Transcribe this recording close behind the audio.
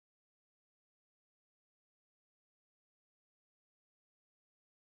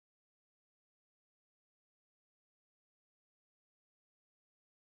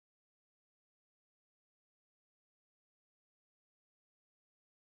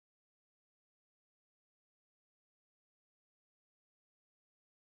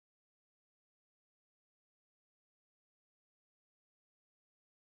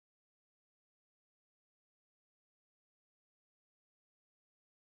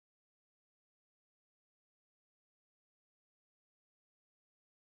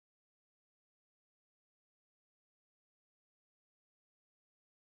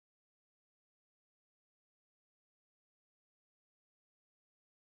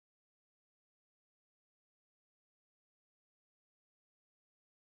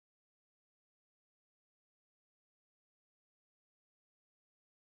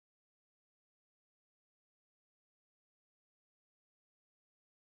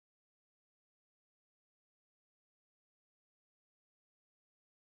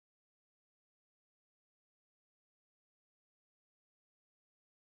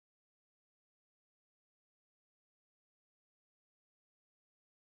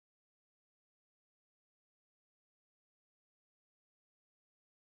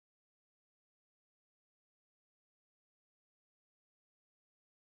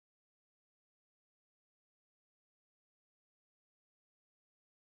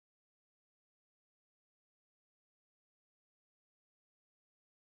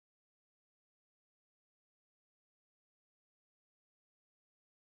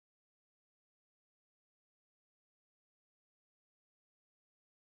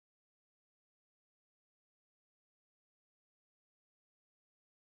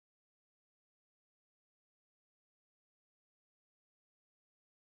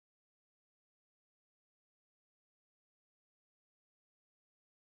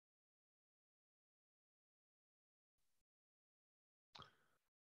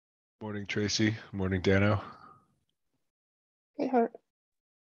Morning, Tracy. Morning, Dano. Hey, Hart.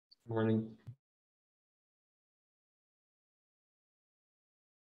 Morning.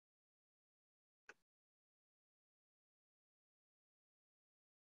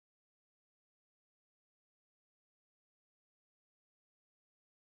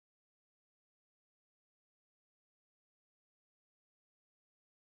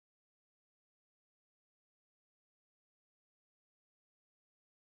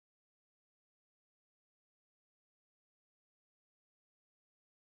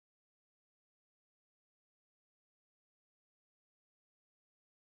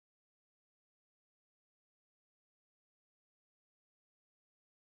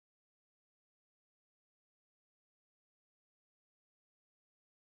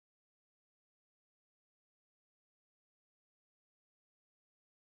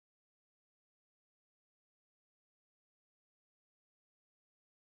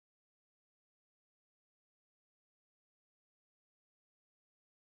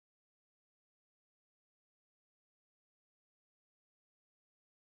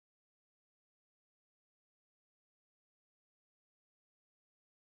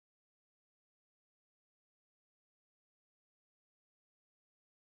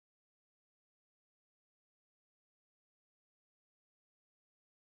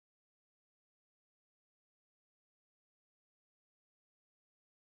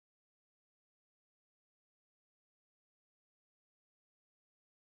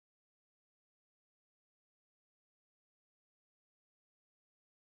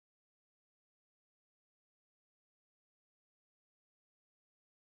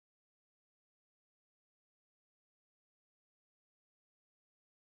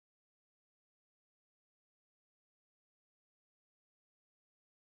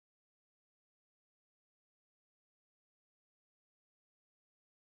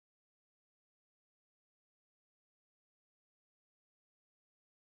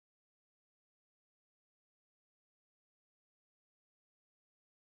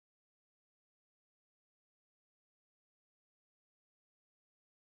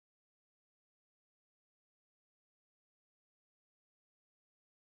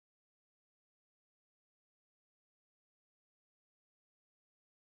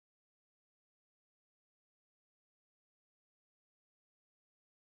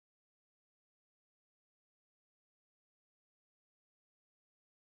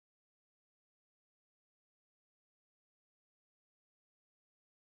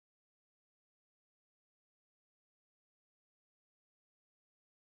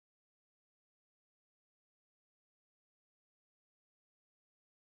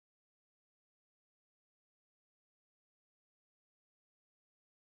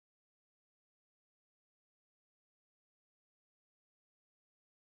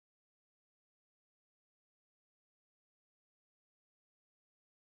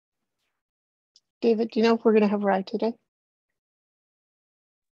 David, do you know if we're going to have a ride today?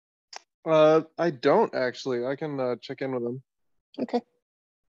 I don't actually. I can check in with them. Okay.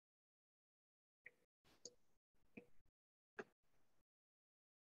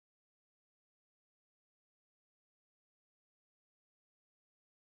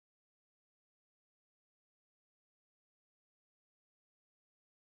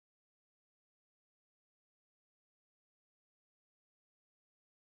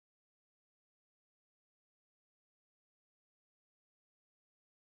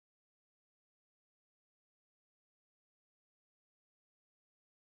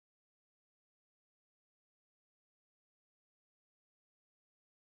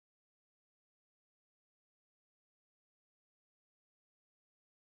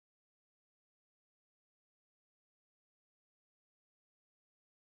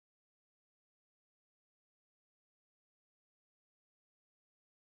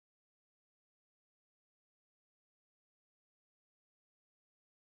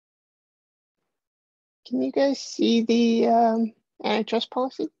 Can you guys see the antitrust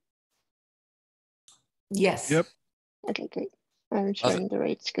policy? Yes. Yep. Okay, great. I'm showing the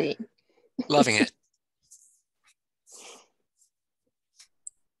right screen. Loving it.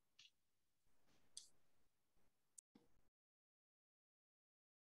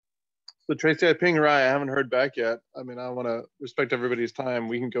 So Tracy, I pinged Rye. I haven't heard back yet. I mean, I want to respect everybody's time.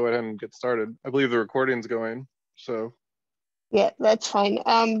 We can go ahead and get started. I believe the recording's going. So Yeah, that's fine.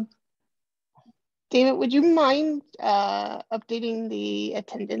 David, would you mind updating the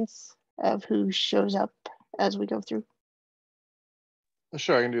attendance of who shows up as we go through?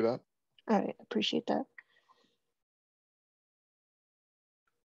 sure, I can do that. All right, appreciate that.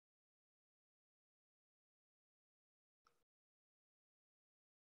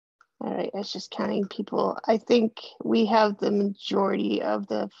 All right, I was just counting people. I think we have the majority of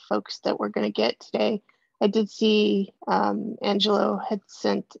the folks that we're going to get today. I did see Angelo had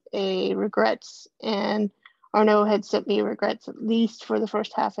sent a regrets, and Arno had sent me regrets at least for the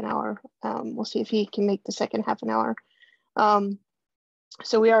first half an hour. We'll see if he can make the second half an hour.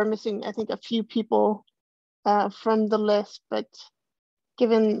 So we are missing, I think, a few people from the list, but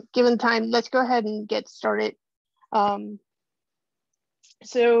given time, let's go ahead and get started.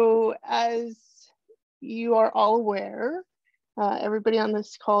 So as you are all aware, everybody on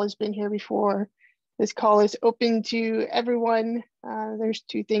this call has been here before. This call is open to everyone. There's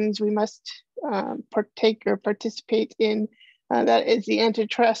two things we must partake or participate in. That is the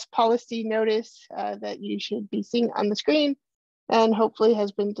antitrust policy notice that you should be seeing on the screen and hopefully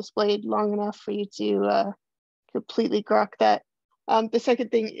has been displayed long enough for you to completely grok that. The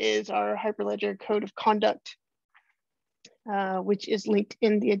second thing is our Hyperledger Code of Conduct, which is linked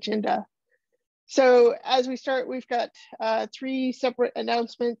in the agenda. So as we start, we've got 3 separate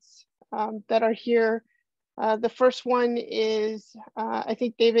announcements that are here. The first one is, I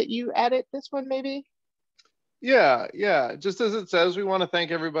think, David, you added this one maybe? Yeah. Just as it says, we want to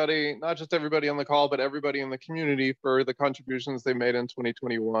thank everybody, not just everybody on the call, but everybody in the community for the contributions they made in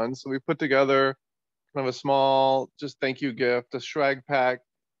 2021. So we put together kind of a small, just thank you gift, a swag pack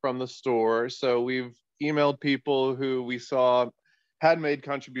from the store. So we've emailed people who we saw had made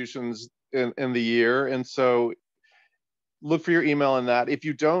contributions in the year. And so look for your email in that. If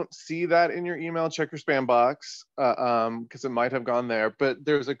you don't see that in your email, check your spam box because it might have gone there. But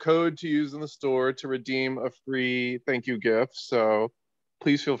there's a code to use in the store to redeem a free thank you gift. So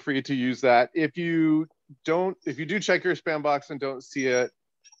please feel free to use that. If you do check your spam box and don't see it,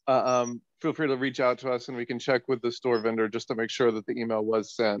 feel free to reach out to us and we can check with the store vendor just to make sure that the email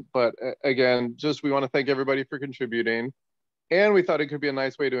was sent. But again, we want to thank everybody for contributing. And we thought it could be a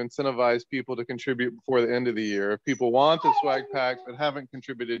nice way to incentivize people to contribute before the end of the year. If people want the swag pack but haven't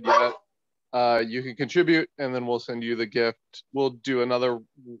contributed yet, you can contribute and then we'll send you the gift. We'll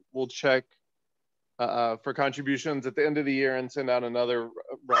check for contributions at the end of the year and send out another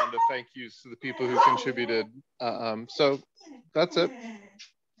round of thank yous to the people who contributed. So that's it.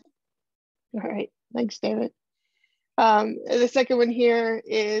 All right, thanks, David. The second one here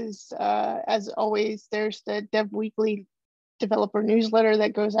is, as always, there's the Dev Weekly developer newsletter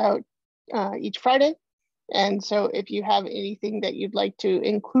that goes out each Friday. And so if you have anything that you'd like to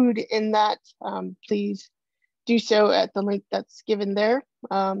include in that, please do so at the link that's given there.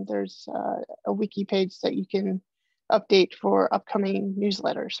 There's a wiki page that you can update for upcoming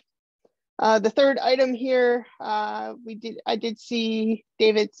newsletters. The third item here, I did see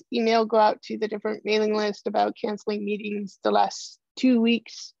David's email go out to the different mailing list about canceling meetings the last 2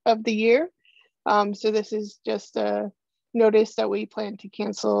 weeks of the year. So this is just a notice that we plan to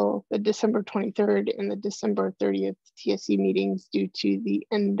cancel the December 23rd and the December 30th TSC meetings due to the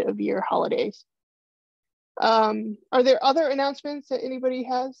end of year holidays. Are there other announcements that anybody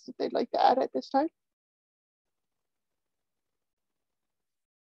has that they'd like to add at this time?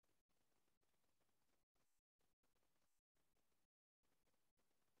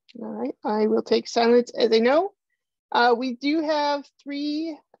 All right, I will take silence as a no. We do have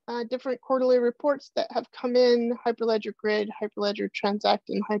 3 different quarterly reports that have come in: Hyperledger Grid, Hyperledger Transact,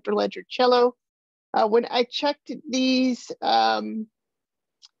 and Hyperledger Cello. When I checked these, I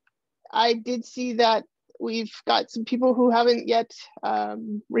did see that we've got some people who haven't yet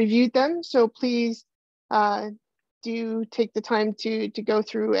reviewed them. So please do take the time to go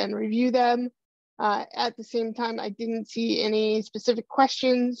through and review them. At the same time, I didn't see any specific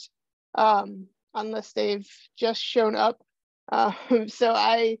questions unless they've just shown up. So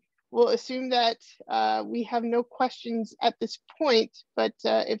I will assume that we have no questions at this point, but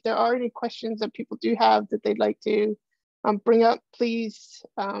if there are any questions that people do have that they'd like to bring up, please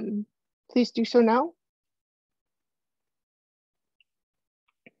do so now.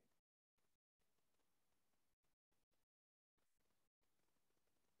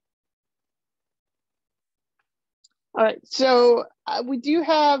 All right, so we do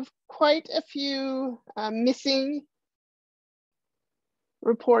have quite a few missing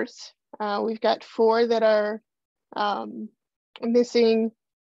reports. We've got 4 that are missing.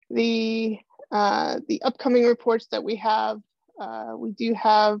 The upcoming reports that we have, we do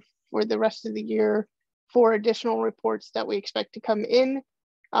have for the rest of the year 4 additional reports that we expect to come in.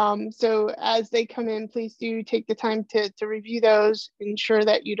 So as they come in, please do take the time to review those, ensure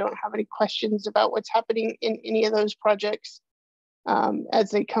that you don't have any questions about what's happening in any of those projects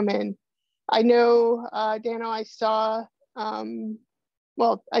as they come in. I know, Dano, I saw,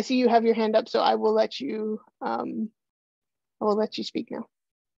 well, I see you have your hand up, so I will let you speak now.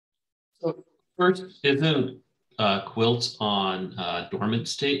 So first, isn't Quilt on dormant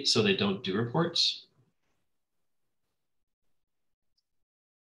state, so they don't do reports?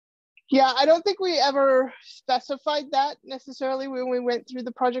 Yeah, I don't think we ever specified that necessarily when we went through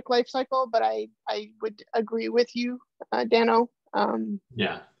the project lifecycle, but I would agree with you, Dano.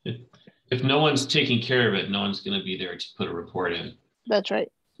 Yeah, if no one's taking care of it, no one's going to be there to put a report in. That's right.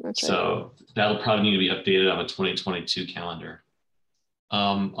 That's right. So that'll probably need to be updated on a 2022 calendar.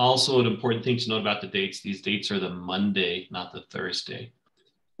 Also, an important thing to note about the dates, these dates are the Monday, not the Thursday.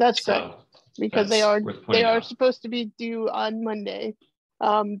 That's correct, because they are supposed to be due on Monday,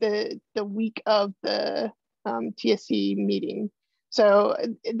 the week of the TSC meeting. So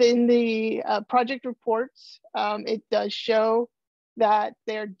in the project reports, it does show that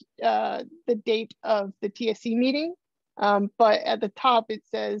they're the date of the TSC meeting, but at the top it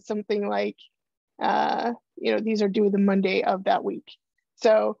says something like, these are due the Monday of that week.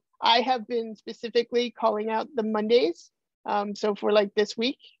 So I have been specifically calling out the Mondays. So for like this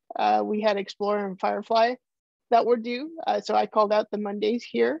week, we had Explorer and Firefly that were due. So I called out the Mondays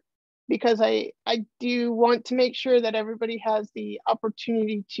here because I do want to make sure that everybody has the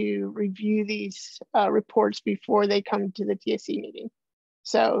opportunity to review these reports before they come to the TSC meeting.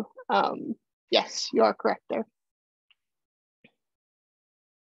 So yes, you are correct there.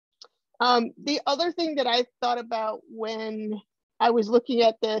 The other thing that I thought about when I was looking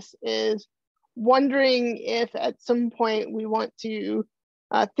at this is wondering if at some point we want to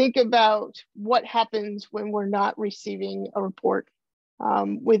think about what happens when we're not receiving a report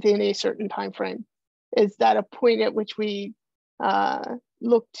within a certain time frame. Is that a point at which we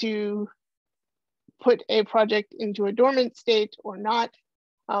look to put a project into a dormant state or not?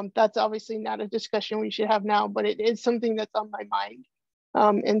 That's obviously not a discussion we should have now, but it is something that's on my mind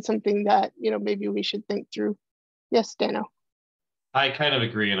and something that maybe we should think through. Yes, Dano. I kind of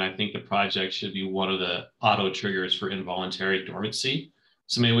agree, and I think the project should be one of the auto triggers for involuntary dormancy.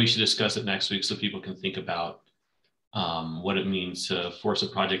 So maybe we should discuss it next week so people can think about what it means to force a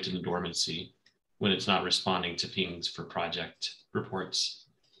project into dormancy when it's not responding to pings for project reports.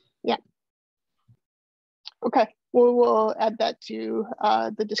 Yeah. Okay, well, we'll add that to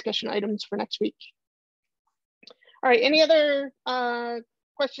the discussion items for next week. All right, any other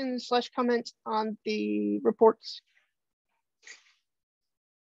questions / comments on the reports?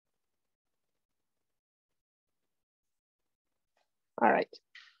 All right,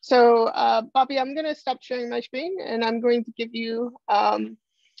 so Bobby, I'm gonna stop sharing my screen and I'm going to give you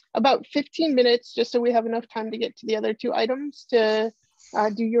about 15 minutes just so we have enough time to get to the other two items to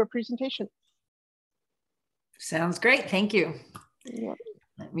do your presentation. Sounds great, thank you. Yep.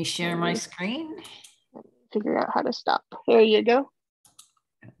 Let me share my screen. Figure out how to stop. There you go.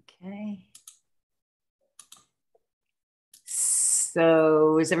 Okay.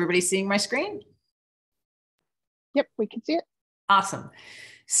 So is everybody seeing my screen? Yep, we can see it. Awesome.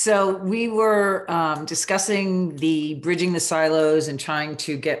 So we were discussing the bridging the silos and trying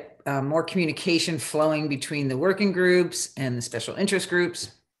to get more communication flowing between the working groups and the special interest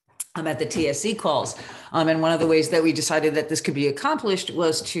groups at the TSC calls. And one of the ways that we decided that this could be accomplished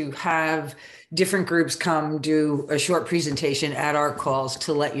was to have different groups come do a short presentation at our calls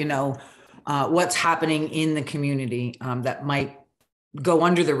to let you know what's happening in the community that might go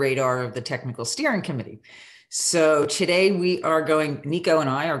under the radar of the technical steering committee. So today Nico and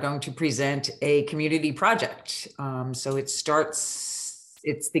I are going to present a community project. So it's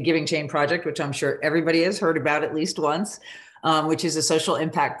the Giving Chain project, which I'm sure everybody has heard about at least once, which is a social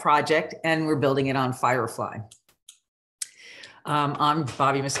impact project, and we're building it on Firefly. I'm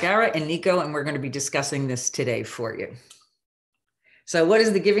Bobby Mascara and Nico, and we're going to be discussing this today for you. So what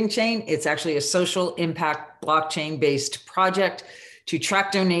is the Giving Chain? It's actually a social impact blockchain-based project to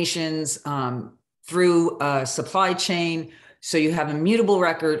track donations through a supply chain. So you have a mutable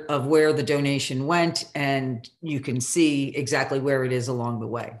record of where the donation went, and you can see exactly where it is along the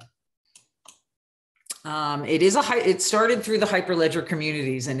way. It started through the Hyperledger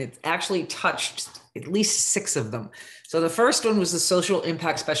communities, and it actually touched at least 6 of them. So the first one was the Social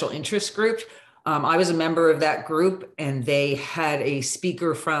Impact Special Interest Group. I was a member of that group, and they had a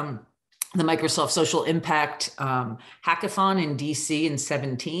speaker from the Microsoft Social Impact Hackathon in DC in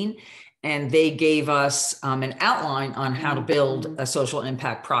 2017. And they gave us an outline on how to build a social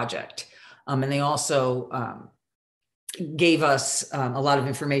impact project. And they also gave us a lot of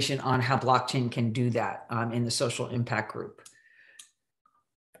information on how blockchain can do that in the social impact group.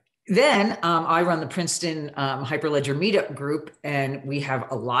 Then I run the Princeton Hyperledger meetup group, and we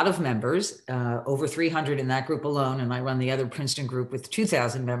have a lot of members, over 300 in that group alone. And I run the other Princeton group with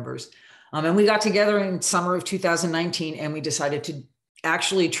 2,000 members. And we got together in summer of 2019, and we decided to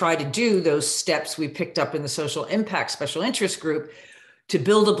actually try to do those steps we picked up in the social impact special interest group to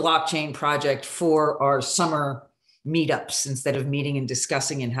build a blockchain project for our summer meetups. Instead of meeting and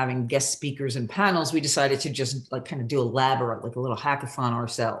discussing and having guest speakers and panels, we decided to just like kind of do a labyrinth, like a little hackathon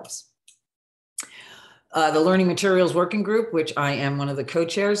ourselves. The Learning Materials Working Group, which I am one of the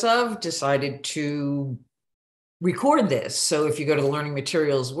co-chairs of, decided to record this. So if you go to the Learning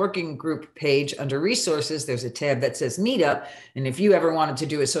Materials Working Group page under resources, there's a tab that says Meetup. And if you ever wanted to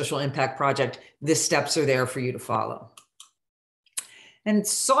do a social impact project, the steps are there for you to follow. And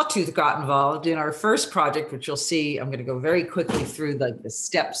Sawtooth got involved in our first project, which you'll see. I'm going to go very quickly through the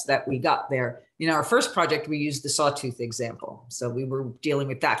steps that we got there. In our first project, we used the Sawtooth example. So we were dealing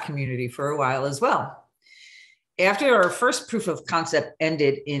with that community for a while as well. After our first proof of concept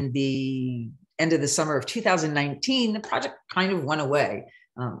ended in the end of the summer of 2019, the project kind of went away.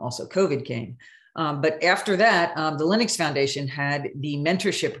 Also, COVID came. But after that, the Linux Foundation had the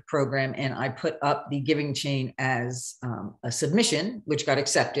mentorship program, and I put up the giving chain as a submission, which got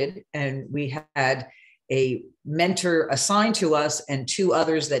accepted. And we had a mentor assigned to us and 2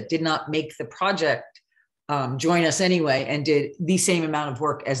 others that did not make the project join us anyway and did the same amount of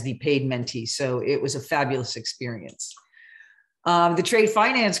work as the paid mentee. So it was a fabulous experience. The trade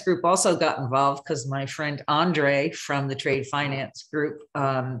finance group also got involved because my friend Andre from the trade finance group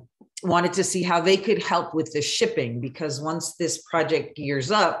wanted to see how they could help with the shipping, because once this project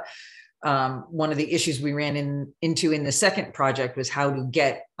gears up, one of the issues we ran into in the second project was how to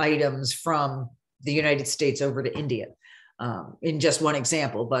get items from the United States over to India. In just one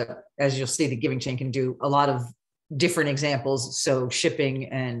example, but as you'll see, the giving chain can do a lot of different examples. So shipping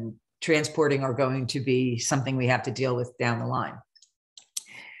and transporting are going to be something we have to deal with down the line.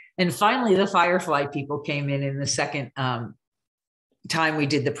 And finally, the Firefly people came in the second time we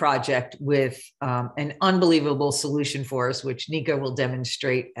did the project with an unbelievable solution for us, which Nico will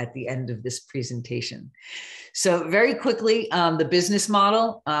demonstrate at the end of this presentation. So very quickly, the business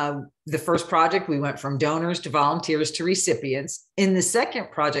model, the first project, we went from donors to volunteers to recipients. In the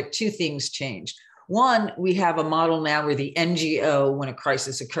second project, 2 things changed. One, we have a model now where the NGO, when a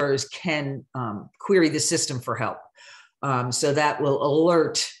crisis occurs, can query the system for help. So that will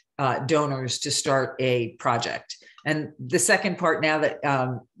alert donors to start a project. And the second part now that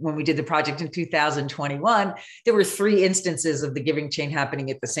when we did the project in 2021, there were 3 instances of the giving chain happening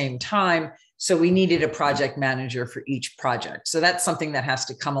at the same time. So we needed a project manager for each project. So that's something that has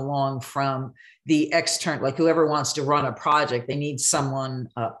to come along from the external, like whoever wants to run a project, they need someone,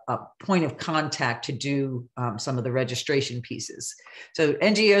 a point of contact to do some of the registration pieces. So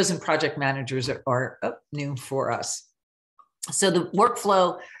NGOs and project managers are new for us. So the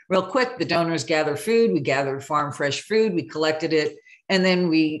workflow, real quick, the donors gather food, we gathered farm fresh food, we collected it, and then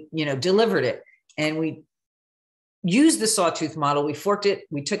we, delivered it. And we used the Sawtooth model, we forked it,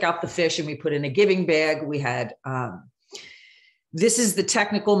 we took out the fish and we put in a giving bag. We had, this is the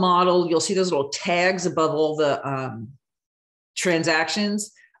technical model. You'll see those little tags above all the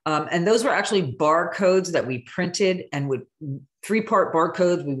transactions. And those were actually barcodes that we printed, and would 3-part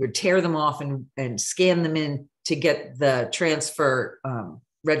barcodes, we would tear them off and scan them in to get the transfer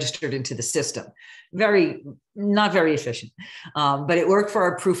registered into the system. Not very efficient, but it worked for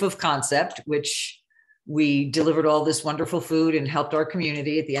our proof of concept, which we delivered all this wonderful food and helped our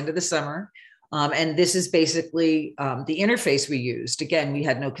community at the end of the summer. And this is basically the interface we used. Again, we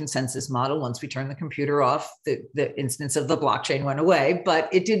had no consensus model. Once we turned the computer off, the instance of the blockchain went away, but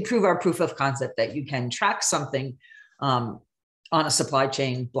it did prove our proof of concept that you can track something on a supply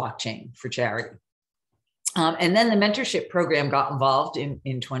chain blockchain for charity. And then the mentorship program got involved in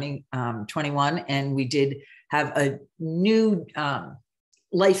 2021, and we did have a new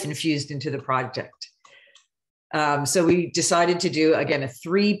life infused into the project. So we decided to do, again, a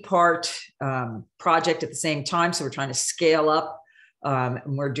 3-part project at the same time. So we're trying to scale up,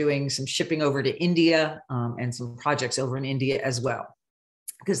 and we're doing some shipping over to India and some projects over in India as well,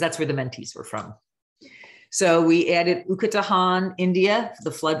 because that's where the mentees were from. So we added Ukitahan, India, for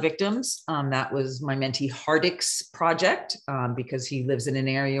the flood victims. That was my mentee Hardik's project, because he lives in an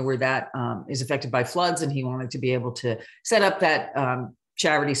area where that is affected by floods, and he wanted to be able to set up that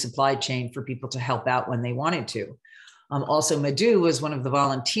charity supply chain for people to help out when they wanted to. Also, Madhu was one of the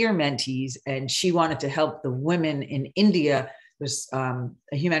volunteer mentees, and she wanted to help the women in India. There's a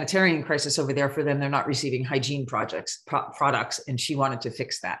humanitarian crisis over there for them. They're not receiving hygiene products, and she wanted to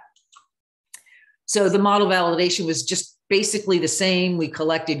fix that. So the model validation was just basically the same. We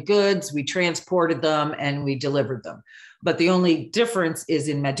collected goods, we transported them, and we delivered them. But the only difference is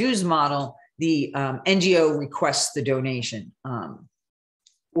in Madhu's model, the NGO requests the donation,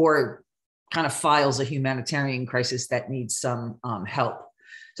 or kind of files a humanitarian crisis that needs some help.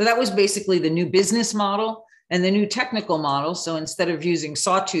 So that was basically the new business model and the new technical model. So instead of using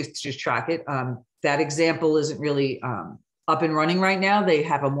Sawtooth to track it, that example isn't really up and running right now. They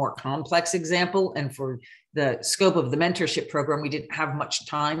have a more complex example. And for the scope of the mentorship program, we didn't have much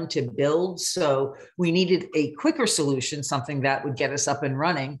time to build. So we needed a quicker solution, something that would get us up and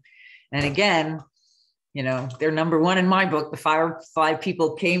running. And again, you know, they're number one in my book. The Firefly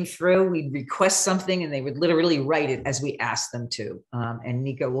people came through, we'd request something and they would literally write it as we asked them to. And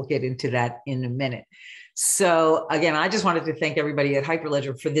Nico, we'll get into that in a minute. So again, I just wanted to thank everybody at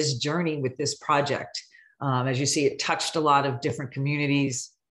Hyperledger for this journey with this project. As you see, it touched a lot of different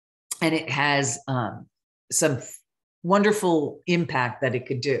communities and it has some wonderful impact that it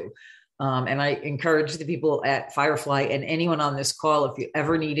could do. And I encourage the people at Firefly and anyone on this call, if you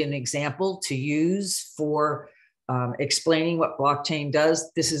ever need an example to use for explaining what blockchain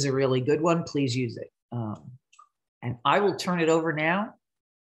does, this is a really good one. Please use it. And I will turn it over now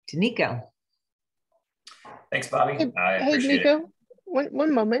to Nico. Thanks, Bobby. I Hey, appreciate Nico, it.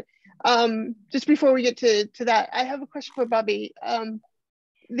 one moment. Just before we get to that, I have a question for Bobby.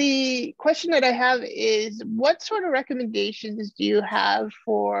 The question that I have is, what sort of recommendations do you have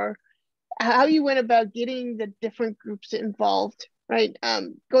for how you went about getting the different groups involved, right?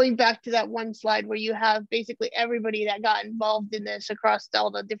 Going back to that one slide where you have basically everybody that got involved in this across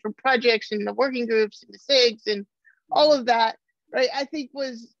all the different projects and the working groups and the SIGs and all of that, right? I think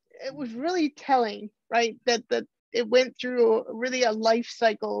it was really telling, right? That it went through really a life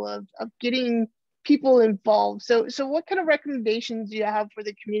cycle of getting people involved. So what kind of recommendations do you have for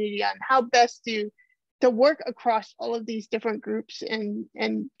the community on how best to work across all of these different groups and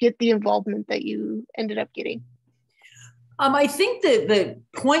get the involvement that you ended up getting? I think that the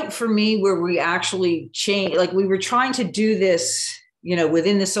point for me where we actually changed, like we were trying to do this, you know,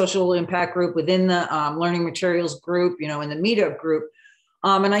 within the social impact group, within the learning materials group, you know, in the meetup group.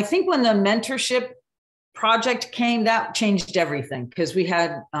 And I think when the mentorship project came, that changed everything because we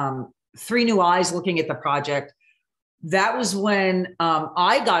had 3 new eyes looking at the project. That was when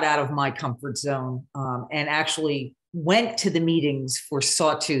I got out of my comfort zone and actually went to the meetings for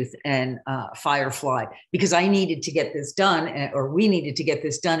Sawtooth and Firefly because I needed to get this done, or we needed to get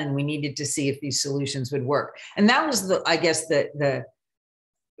this done, and we needed to see if these solutions would work. And that was the, I guess,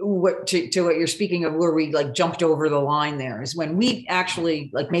 what you're speaking of, where we like jumped over the line there is when we actually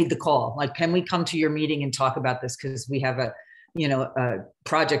like made the call, like, can we come to your meeting and talk about this? Because we have a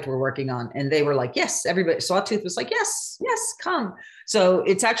project we're working on. And they were like, yes, everybody. Sawtooth was like, yes, come. So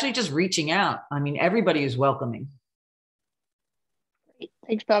it's actually just reaching out. I mean, everybody is welcoming. Great.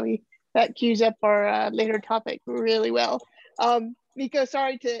 Thanks, Bobby. That cues up our later topic really well. Nico,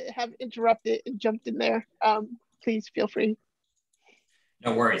 sorry to have interrupted and jumped in there. Please feel free.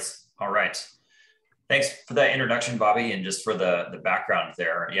 No worries. All right. Thanks for that introduction, Bobby, and just for the background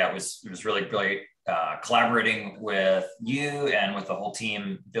there. Yeah, it was really great collaborating with you and with the whole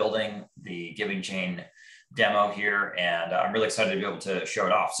team building the Giving Chain demo here, and I'm really excited to be able to show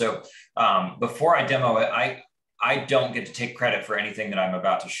it off. So before I demo it, I don't get to take credit for anything that I'm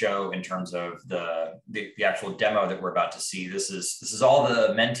about to show in terms of the actual demo that we're about to see. This is all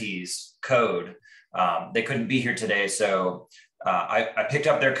the mentees' code. They couldn't be here today, so I picked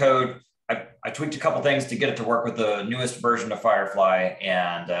up their code. I tweaked a couple things to get it to work with the newest version of Firefly,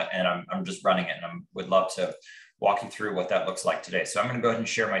 and I'm just running it, and I would love to walk you through what that looks like today. So I'm going to go ahead and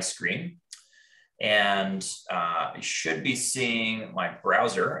share my screen, and you should be seeing my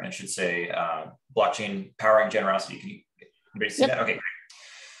browser, and it should say blockchain powering generosity. Can you anybody see that? Okay, great.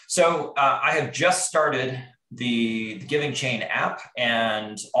 So I have just started the Giving Chain app,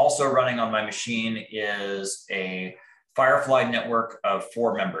 and also running on my machine is a Firefly network of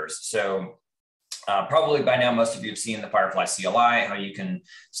 4 members. So probably by now, most of you have seen the Firefly CLI, how you can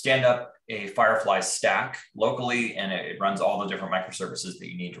stand up a Firefly stack locally, and it runs all the different microservices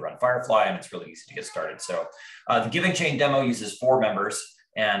that you need to run Firefly, and it's really easy to get started. So the Giving Chain demo uses 4 members,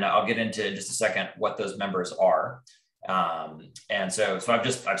 and I'll get into in just a second what those members are. And so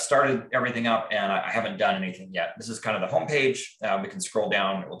I've started everything up, and I haven't done anything yet. This is kind of the homepage. We can scroll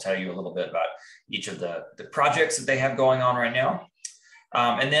down. It will tell you a little bit about each of the projects that they have going on right now.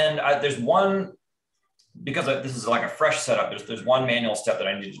 And then there's one, because this is like a fresh setup, there's one manual step that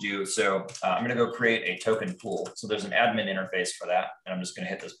I need to do. So I'm going to go create a token pool. So there's an admin interface for that, and I'm just going to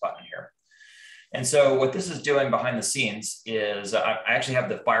hit this button here. And so what this is doing behind the scenes is I actually have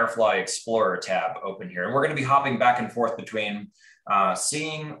the Firefly Explorer tab open here. And we're going to be hopping back and forth between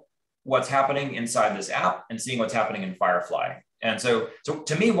seeing what's happening inside this app and seeing what's happening in Firefly. And so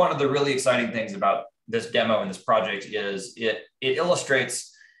to me, one of the really exciting things about this demo and this project is it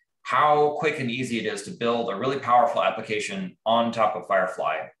illustrates how quick and easy it is to build a really powerful application on top of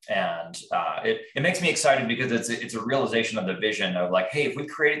Firefly. And it makes me excited because it's a realization of the vision of like, hey, if we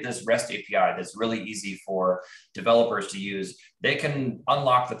create this REST API that's really easy for developers to use, they can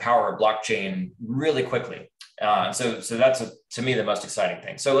unlock the power of blockchain really quickly. So that's, to me, the most exciting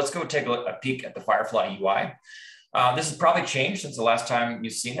thing. So let's go take a peek at the Firefly UI. This has probably changed since the last time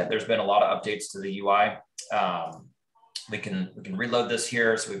you've seen it. There's been a lot of updates to the UI. We can reload this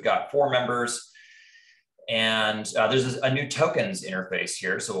here. So we've got 4 members, and there's a new tokens interface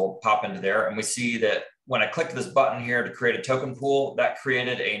here. So we'll pop into there, and we see that when I clicked this button here to create a token pool, that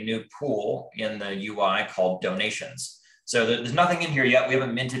created a new pool in the UI called donations. So there's nothing in here yet. We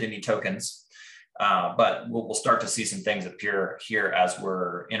haven't minted any tokens, but we'll start to see some things appear here as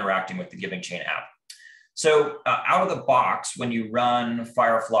we're interacting with the Giving Chain app. So out of the box, when you run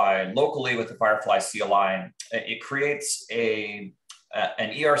Firefly locally with the Firefly CLI, it creates an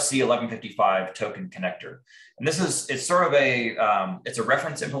ERC 1155 token connector. And it's sort of it's a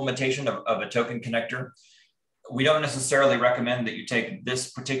reference implementation of a token connector. We don't necessarily recommend that you take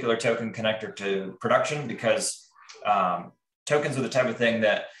this particular token connector to production because tokens are the type of thing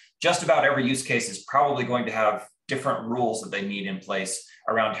that just about every use case is probably going to have different rules that they need in place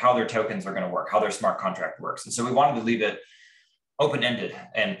around how their tokens are going to work, how their smart contract works. And so we wanted to leave it open-ended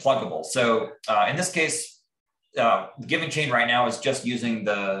and pluggable. So in this case, Giving Chain right now is just using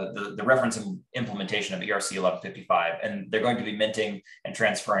the reference implementation of ERC 1155, and they're going to be minting and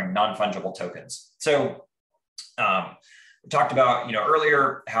transferring non-fungible tokens. So we talked about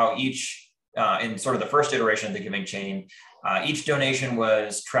earlier how each, in sort of the first iteration of the Giving Chain, each donation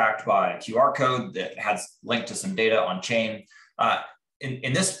was tracked by a QR code that has linked to some data on chain.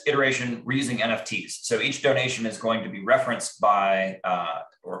 In this iteration, we're using NFTs. So each donation is going to be referenced by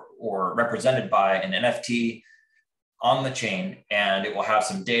or represented by an NFT on the chain, and it will have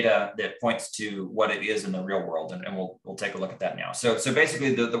some data that points to what it is in the real world. And we'll take a look at that now. So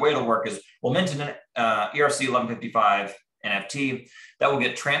basically, the way it'll work is we'll mint an ERC 1155 NFT that will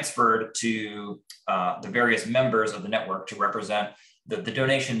get transferred to the various members of the network to represent the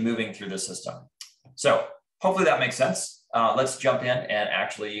donation moving through the system. So hopefully that makes sense. Let's jump in and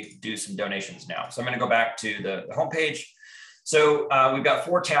actually do some donations now. So I'm going to go back to the homepage. So we've got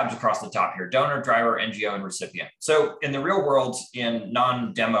 4 tabs across the top here: donor, driver, NGO, and recipient. So in the real world, in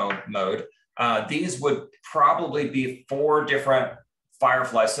non-demo mode, these would probably be 4 different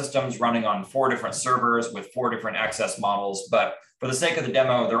Firefly systems running on 4 different servers with 4 different access models. But for the sake of the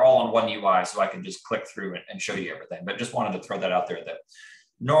demo, they're all on one UI, so I can just click through it and show you everything. But just wanted to throw that out there that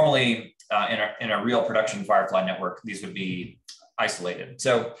normally in a real production Firefly network, these would be isolated.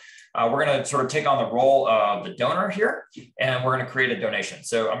 So we're going to sort of take on the role of the donor here, and we're going to create a donation.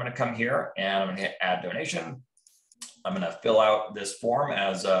 So I'm going to come here and I'm going to hit add donation. I'm going to fill out this form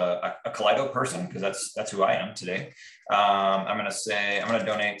as a Kaleido person because that's who I am today. I'm going to say I'm going to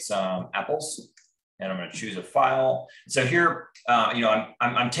donate some apples, and I'm going to choose a file. So here,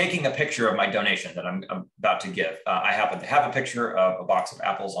 I'm taking a picture of my donation that I'm about to give. I happen to have a picture of a box of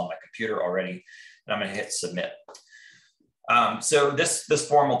apples on my computer already, and I'm going to hit submit. So this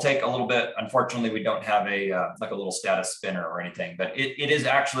form will take a little bit. Unfortunately, we don't have like a little status spinner or anything, but it is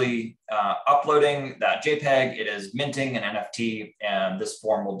actually uploading that JPEG. It is minting an NFT, and this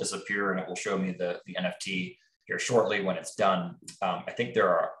form will disappear, and it will show me the NFT here shortly when it's done. I think there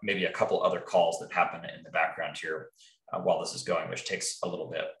are maybe a couple other calls that happen in the background here while this is going, which takes a little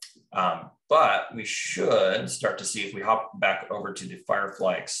bit. But we should start to see if we hop back over to the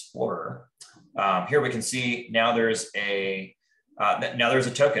Firefly Explorer. Here we can see now there's a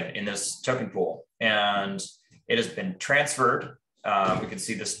token in this token pool, and it has been transferred. We can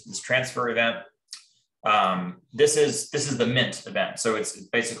see this transfer event. This is the mint event. So it's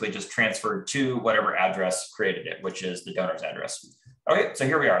basically just transferred to whatever address created it, which is the donor's address. Okay, so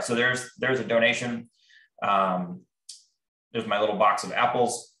here we are. So there's a donation. There's my little box of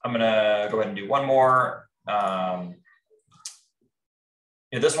apples. I'm gonna go ahead and do one more.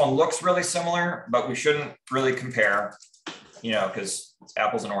 This one looks really similar, but we shouldn't really compare, because it's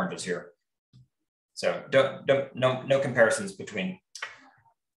apples and oranges here. So no comparisons between.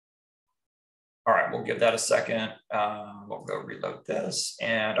 All right, we'll give that a second. We'll go reload this.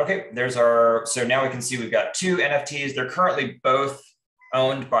 And okay, so now we can see we've got 2 NFTs. They're currently both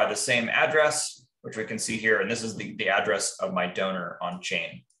owned by the same address, which we can see here. And this is the address of my donor on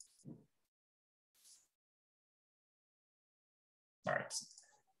chain. All right,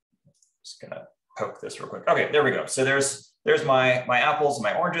 just gonna poke this real quick. Okay, there we go. So there's my apples and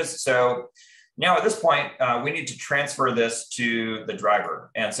my oranges. So Now at this point, we need to transfer this to the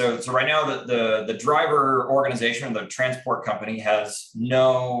driver. And so right now the driver organization, the transport company they have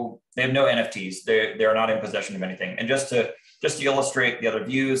no NFTs. They're not in possession of anything. And just to illustrate the other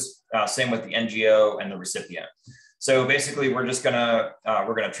views, same with the NGO and the recipient. So basically we're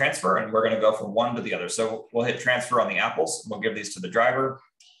gonna transfer, and we're gonna go from one to the other. So we'll hit transfer on the apples. We'll give these to the driver.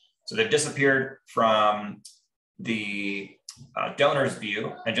 So they've disappeared from the donor's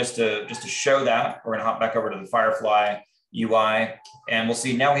view. And just to show that, we're gonna hop back over to the Firefly UI, and we'll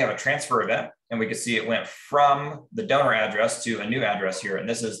see now we have a transfer event, and we can see it went from the donor address to a new address here. And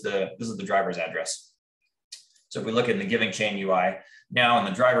this is the driver's address. So if we look in the Giving Chain UI, now in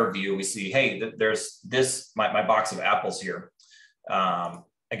the driver view, we see, hey, there's my box of apples here.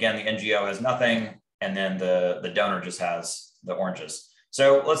 Again, the NGO has nothing, and then the donor just has the oranges.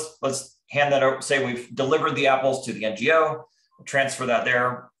 So let's hand that over. Say we've delivered the apples to the NGO, we'll transfer that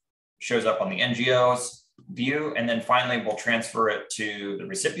there, shows up on the NGO's view, and then finally we'll transfer it to the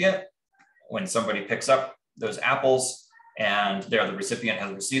recipient when somebody picks up those apples, and there the recipient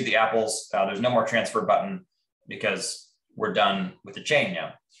has received the apples. There's no more transfer button because we're done with the chain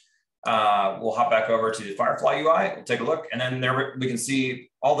now. We'll hop back over to the Firefly UI, we'll take a look, and then there we can see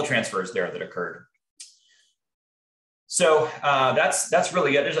all the transfers there that occurred. So that's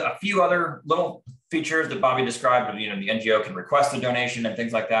really it. There's a few other little features that Bobby described. The NGO can request a donation and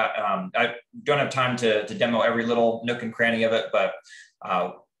things like that. I don't have time to demo every little nook and cranny of it, but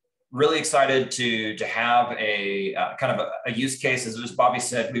really excited to have a kind of a use case. As Bobby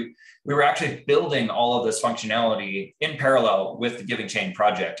said, we were actually building all of this functionality in parallel with the Giving Chain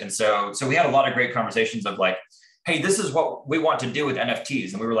project. And so we had a lot of great conversations of like, hey, this is what we want to do with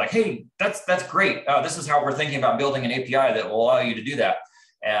NFTs. And we were like, hey, that's great. This is how we're thinking about building an API that will allow you to do that.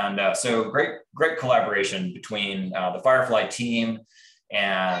 And so great collaboration between the Firefly team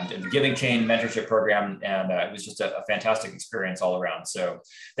and the Giving Chain mentorship program. And it was just a fantastic experience all around. So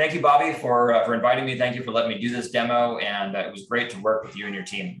thank you, Bobby, for inviting me. Thank you for letting me do this demo. And it was great to work with you and your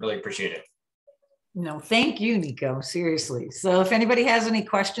team. Really appreciate it. No, thank you, Nico, seriously. So if anybody has any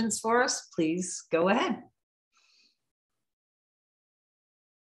questions for us, please go ahead.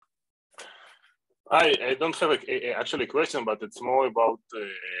 I don't have actually a question, but it's more about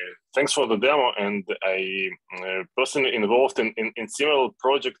thanks for the demo. And I personally involved in similar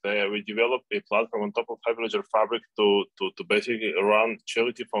project. We developed a platform on top of Hyperledger Fabric to basically run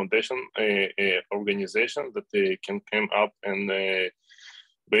charity foundation organization that they can come up and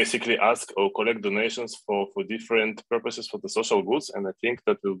basically ask or collect donations for different purposes for the social goods. And I think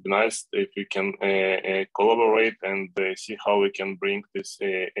that will be nice if we can collaborate and see how we can bring these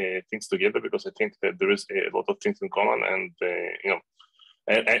things together, because I think that there is a lot of things in common. And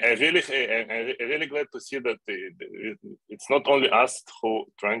I really glad to see that it's not only us who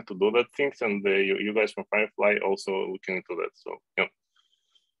trying to do that things, and you guys from Firefly also looking into that. So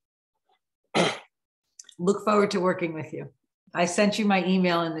yeah. Look forward to working with you. I sent you my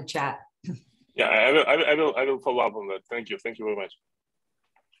email in the chat. Yeah, I will follow up on that. Thank you very much.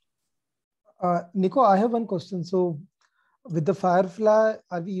 Nico, I have one question. So with the Firefly,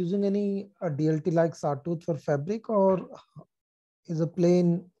 are we using any DLT like Sawtooth for Fabric, or is a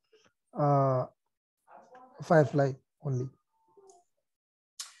plain Firefly only?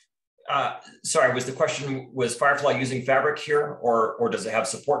 Sorry, was the question, was Firefly using Fabric here, or does it have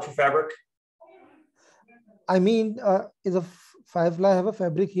support for Fabric? I mean, is a Firefly have a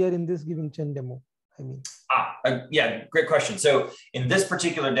Fabric here in this Giving Chain demo? I mean, yeah, great question. So in this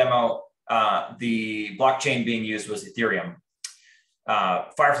particular demo, the blockchain being used was Ethereum.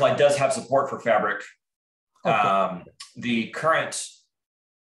 Firefly does have support for Fabric. Okay. The current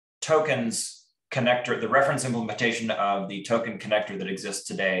tokens connector, the reference implementation of the token connector that exists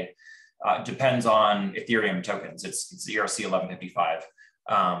today depends on Ethereum tokens. It's ERC 1155.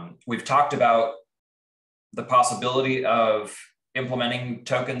 We've talked about the possibility of implementing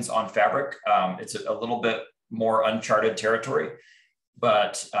tokens on Fabric. It's a little bit more uncharted territory,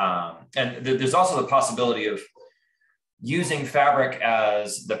 but and there's also the possibility of using Fabric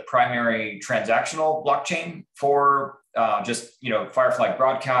as the primary transactional blockchain for just Firefly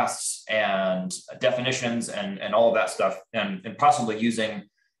broadcasts and definitions and all of that stuff, and possibly using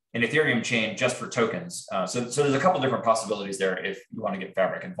an Ethereum chain just for tokens. So there's a couple different possibilities there if you want to get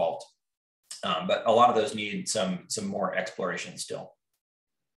Fabric involved. But a lot of those need some more exploration still.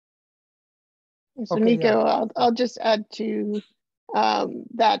 So okay, Nico, yeah. I'll just add to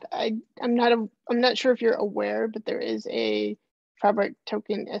that. I'm not sure if you're aware, but there is a Fabric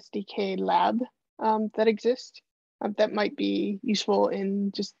token SDK lab that exists that might be useful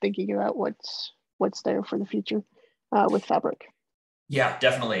in just thinking about what's there for the future with Fabric. Yeah,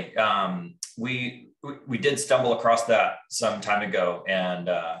 definitely. we did stumble across that some time ago and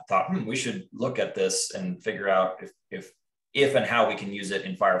thought we should look at this and figure out if and how we can use it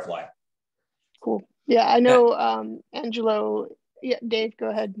in Firefly. Cool. Yeah, I know Angelo. Yeah, Dave, go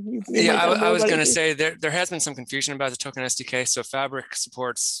ahead. I was going to say there has been some confusion about the token SDK. So Fabric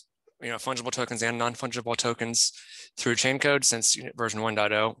supports fungible tokens and non-fungible tokens through chain code since version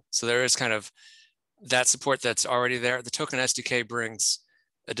 1.0. So there is kind of that support that's already there. The token SDK brings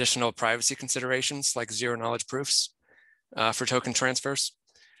additional privacy considerations like zero knowledge proofs for token transfers.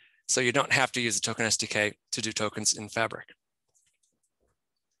 So you don't have to use the token SDK to do tokens in Fabric.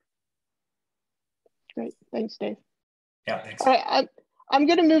 Great, thanks, Dave. Yeah, thanks. All right, I'm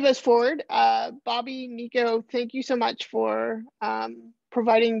going to move us forward. Bobby, Nico, thank you so much for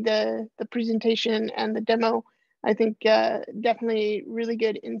providing the presentation and the demo. I think definitely really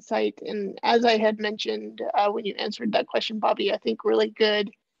good insight. And as I had mentioned when you answered that question, Bobby, I think really good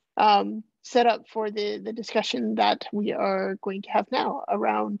setup for the discussion that we are going to have now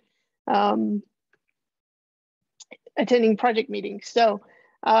around attending project meetings. So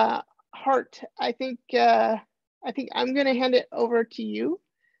Hart, I think I'm going to hand it over to you.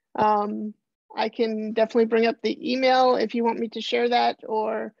 I can definitely bring up the email if you want me to share that,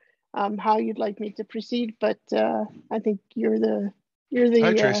 or how you'd like me to proceed. But I think you're the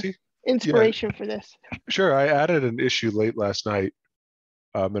Hi, Tracy. inspiration for this. Sure. I added an issue late last night,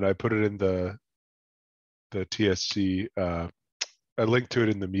 and I put it in the TSC. I linked to it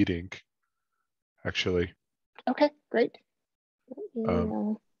in the meeting, actually. Okay, great.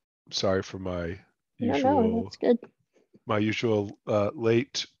 Sorry for my usual. No, that's good. My usual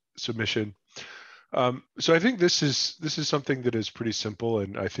late submission. So I think this is something that is pretty simple,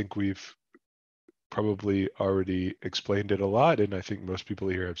 and I think we've probably already explained it a lot, and I think most people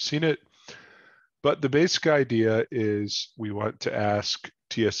here have seen it. But the basic idea is we want to ask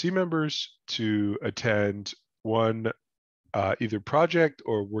TSC members to attend one either project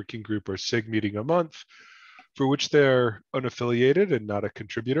or working group or SIG meeting a month for which they're unaffiliated and not a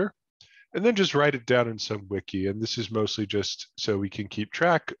contributor, and then just write it down in some wiki. And this is mostly just so we can keep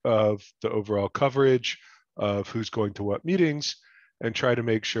track of the overall coverage of who's going to what meetings and try to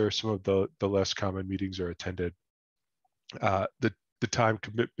make sure some of the less common meetings are attended. The time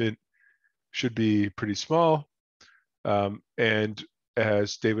commitment should be pretty small. And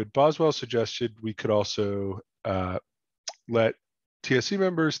as David Boswell suggested, we could also let TSC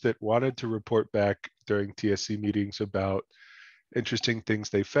members that wanted to report back during TSC meetings about interesting things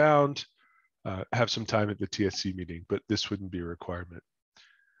they found have some time at the TSC meeting, but this wouldn't be a requirement.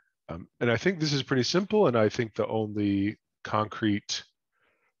 And I think this is pretty simple, and I think the only concrete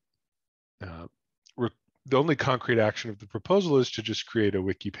action of the proposal is to just create a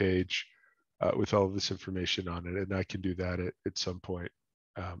wiki page with all of this information on it, and I can do that at some point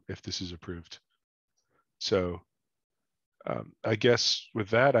if this is approved. So I guess with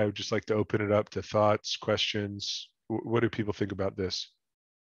that, I would just like to open it up to thoughts, questions. What do people think about this?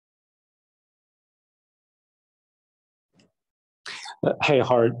 Hey,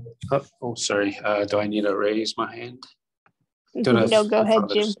 Hart. Oh, sorry. Do I need to raise my hand? No, go ahead,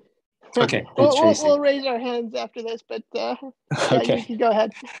 Jim. Okay. We'll raise our hands after this, but yeah, okay. You can go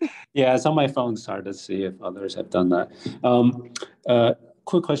ahead. Yeah, it's on my phone. Sorry to see if others have done that.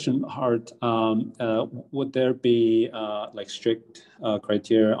 Quick question, Hart. Would there be like strict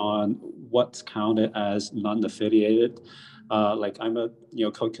criteria on what's counted as non-affiliated? Like I'm a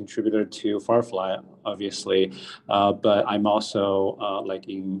co-contributor to Firefly, obviously, but I'm also like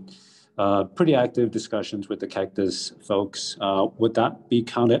in pretty active discussions with the Cactus folks. Would that be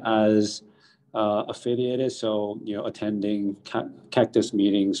counted as affiliated? So attending Cactus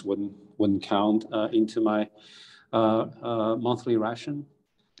meetings wouldn't count into my monthly ration?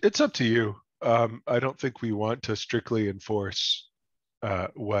 It's up to you. I don't think we want to strictly enforce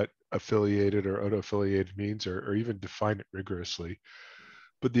what affiliated or unaffiliated means, or even define it rigorously.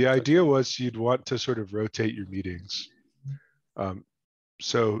 But the idea was you'd want to sort of rotate your meetings.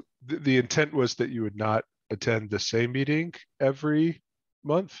 So the intent was that you would not attend the same meeting every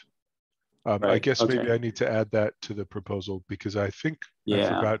month. Right. I guess maybe I need to add that to the proposal because I think I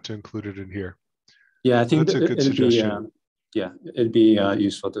forgot to include it in here. Yeah, I think that's a good suggestion. It'd be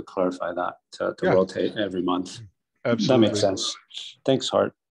useful to clarify that to rotate every month. Absolutely. That makes sense. Thanks,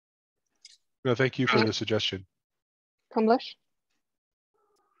 Hart. No, thank you for the suggestion. Kamlesh?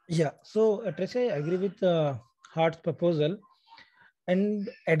 Yeah, so Tracy, I agree with Hart's proposal. And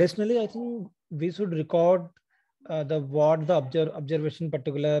additionally, I think we should record the observation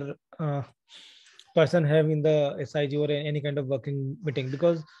particular person have in the SIG or any kind of working meeting,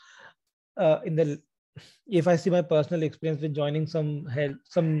 because if I see my personal experience with joining some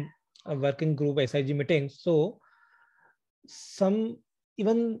working group SIG meetings. So some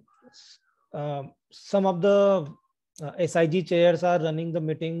of the SIG chairs are running the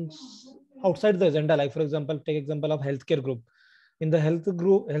meetings outside the agenda. Like for example, take example of healthcare group. In the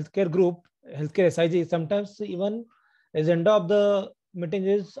healthcare SIG, sometimes even agenda of the meeting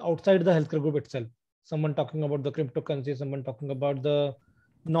is outside the healthcare group itself. Someone talking about the cryptocurrency, someone talking about the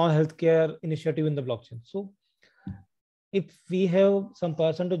non-healthcare initiative in the blockchain. So if we have some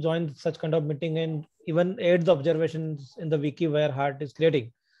person to join such kind of meeting and even add the observations in the wiki where Hart is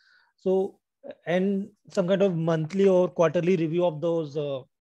creating, so and some kind of monthly or quarterly review of those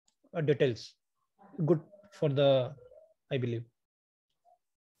details, good for the, I believe.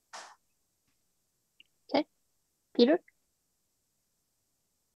 Okay, Peter.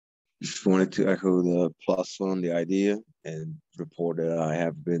 Just wanted to echo the plus one on the idea and report that I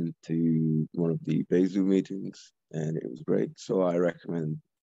have been to one of the Bezu meetings and it was great. So I recommend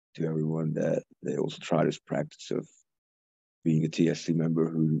to everyone that they also try this practice of being a TSC member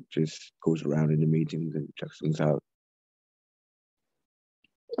who just goes around in the meetings and checks things out.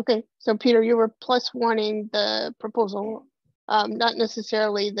 Okay, so Peter, you were plus wanting the proposal, not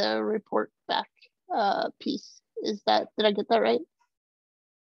necessarily the report back piece. Is that, did I get that right?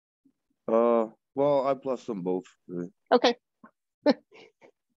 Well, I plus them both. Okay.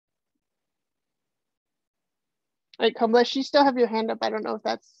 All right, Kamlesh, you still have your hand up. I don't know if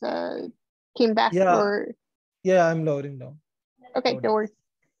that's came back or. Yeah, I'm lowering down. Okay, no worries.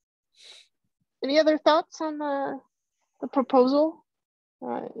 Any other thoughts on the proposal?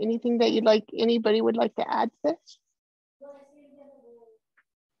 Anything that you'd like, anybody would like to add to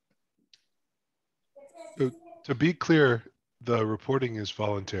this? To be clear, the reporting is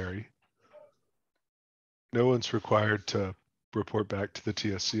voluntary. No one's required to report back to the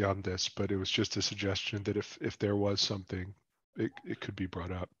TSC on this, but it was just a suggestion that if there was something, it could be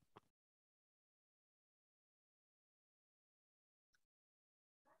brought up.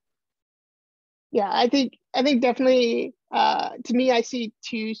 Yeah, I think definitely, to me, I see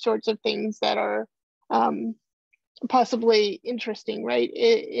two sorts of things that are possibly interesting, right?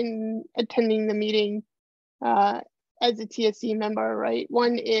 In attending the meeting as a TSC member, right?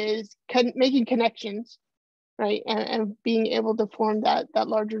 One is making connections, right? And being able to form that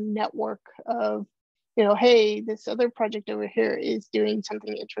larger network of, you know, hey, this other project over here is doing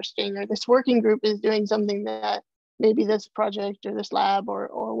something interesting, or this working group is doing something that maybe this project or this lab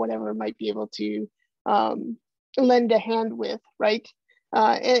or whatever might be able to lend a hand with, right?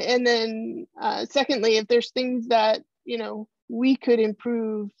 And then secondly, if there's things that, you know, we could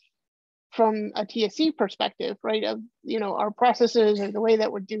improve from a TSC perspective, right, of, you know, our processes or the way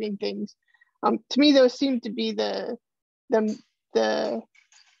that we're doing things, to me, those seem to be the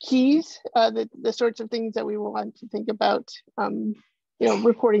keys, the sorts of things that we want to think about, you know,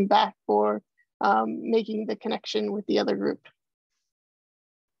 reporting back for making the connection with the other group.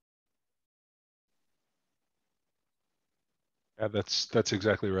 Yeah, that's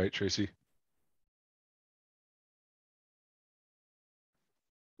exactly right, Tracy.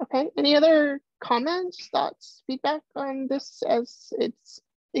 Okay, any other comments, thoughts, feedback on this as it's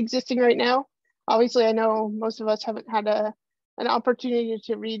existing right now? Obviously, I know most of us haven't had an opportunity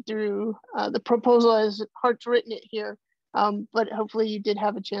to read through the proposal as Hart's written it here, but hopefully you did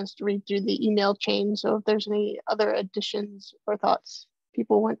have a chance to read through the email chain. So if there's any other additions or thoughts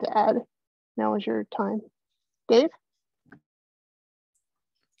people want to add, now is your time. Dave?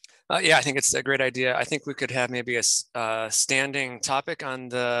 Yeah, I think it's a great idea. I think we could have maybe a standing topic on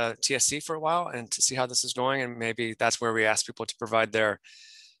the TSC for a while and to see how this is going. And maybe that's where we ask people to provide their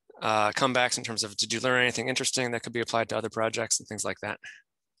comebacks in terms of, did you learn anything interesting that could be applied to other projects and things like that?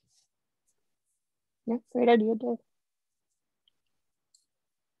 Yeah, great idea, Dave.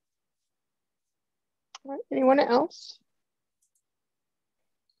 All right, anyone else?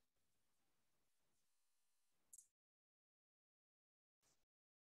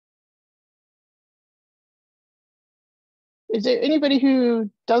 Is there anybody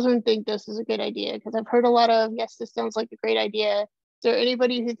who doesn't think this is a good idea? Because I've heard a lot of, yes, this sounds like a great idea. Is there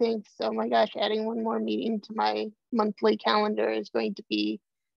anybody who thinks, oh my gosh, adding one more meeting to my monthly calendar is going to be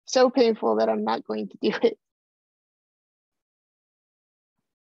so painful that I'm not going to do it?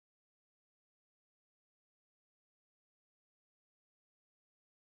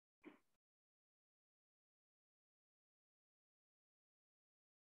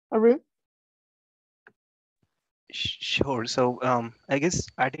 Arun? Sure. So I guess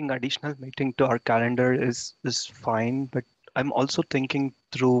adding additional meeting to our calendar is fine, but I'm also thinking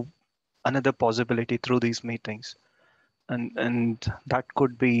through another possibility through these meetings, and that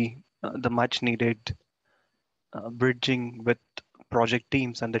could be the much needed bridging with project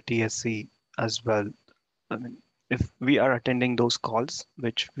teams and the TSC as well. I mean, if we are attending those calls,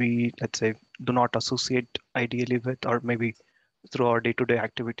 which we, let's say, do not associate ideally with, or maybe through our day-to-day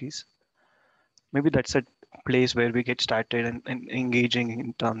activities, maybe that's a place where we get started and engaging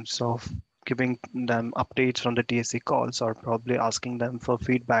in terms of giving them updates from the TSC calls, or probably asking them for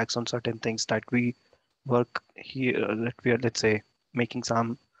feedbacks on certain things that we work here, that we are, let's say, making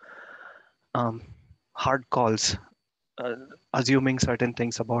some hard calls, assuming certain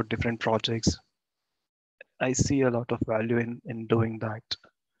things about different projects. I see a lot of value in doing that.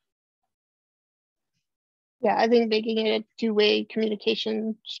 Yeah, I think making it a two-way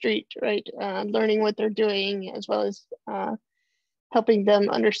communication street, right? Learning what they're doing, as well as helping them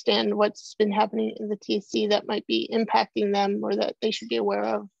understand what's been happening in the TSC that might be impacting them or that they should be aware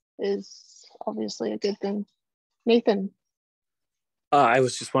of, is obviously a good thing. Nathan. I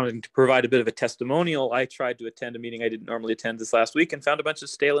was just wanting to provide a bit of a testimonial. I tried to attend a meeting I didn't normally attend this last week and found a bunch of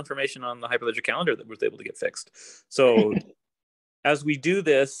stale information on the Hyperledger calendar that was able to get fixed. So as we do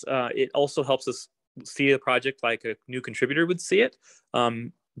this, it also helps us see a project like a new contributor would see it,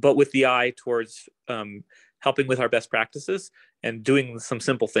 but with the eye towards helping with our best practices and doing some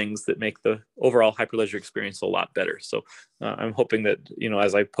simple things that make the overall Hyperledger experience a lot better. So I'm hoping that,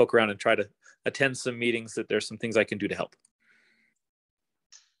 as I poke around and try to attend some meetings, that there's some things I can do to help.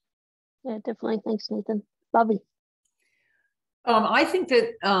 Yeah, definitely. Thanks, Nathan. Bobby. I think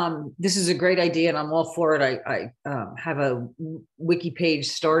that this is a great idea, and I'm all for it. I have a wiki page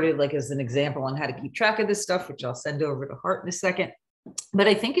started, like as an example on how to keep track of this stuff, which I'll send over to Hart in a second. But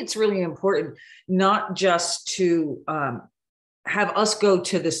I think it's really important not just to have us go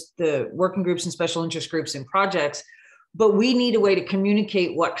to the working groups and special interest groups and projects, but we need a way to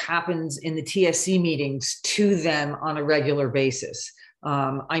communicate what happens in the TSC meetings to them on a regular basis.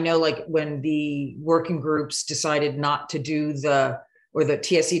 I know, like when the working groups decided not to do the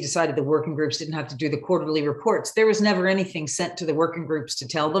TSC decided the working groups didn't have to do the quarterly reports, there was never anything sent to the working groups to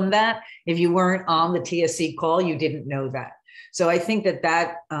tell them that. If you weren't on the TSC call, you didn't know that. So I think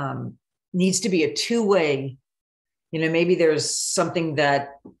that needs to be a two-way. Maybe there's something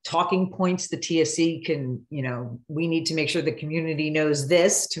that talking points the TSC can, we need to make sure the community knows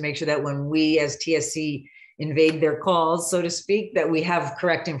this, to make sure that when we as TSC invade their calls, so to speak, that we have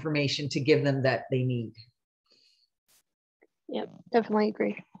correct information to give them that they need. Yep, definitely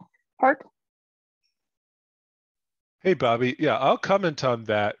agree. Hart? Hey, Bobby. Yeah, I'll comment on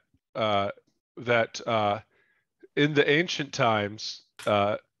that. In the ancient times,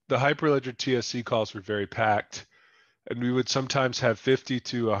 the Hyperledger TSC calls were very packed, and we would sometimes have 50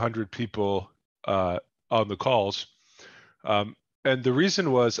 to 100 people on the calls. And the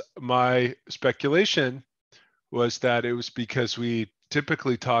reason was, my speculation was that it was because we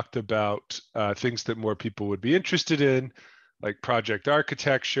typically talked about things that more people would be interested in, like project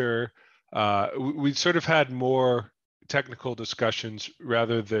architecture. We sort of had more technical discussions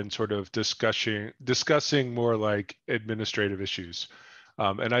rather than sort of discussing more like administrative issues.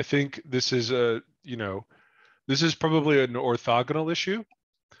 And I think this is this is probably an orthogonal issue.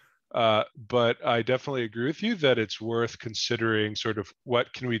 But I definitely agree with you that it's worth considering sort of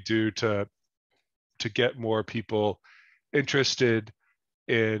what can we do to get more people interested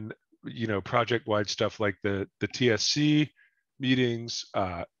in, project-wide stuff like the TSC meetings,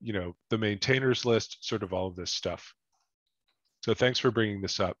 the maintainers list, sort of all of this stuff. So thanks for bringing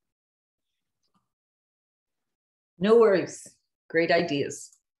this up. No worries. Great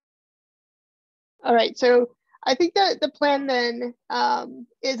ideas. All right, so I think that the plan then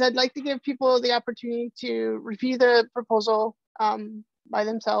is I'd like to give people the opportunity to review the proposal by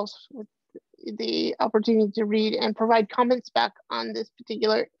themselves, with the opportunity to read and provide comments back on this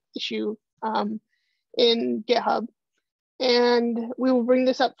particular issue in GitHub. And we will bring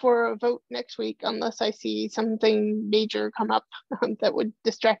this up for a vote next week, unless I see something major come up that would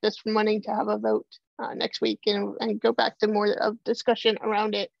distract us from wanting to have a vote next week and go back to more of discussion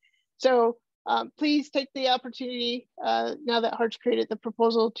around it. So please take the opportunity, now that Hart's created the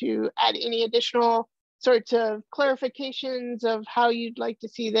proposal, to add any additional sorts of clarifications of how you'd like to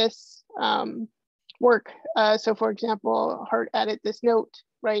see this work. So for example, Hart added this note,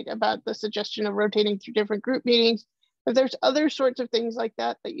 right, about the suggestion of rotating through different group meetings. If there's other sorts of things like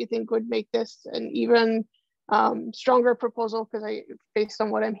that that you think would make this an even stronger proposal, because based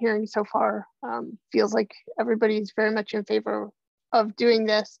on what I'm hearing so far, feels like everybody's very much in favor of doing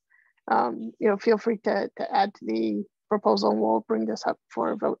this, feel free to add to the proposal, and we'll bring this up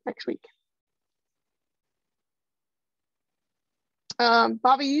for a vote next week.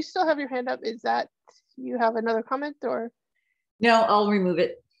 Bobby, you still have your hand up. Is that you have another comment, or? No, I'll remove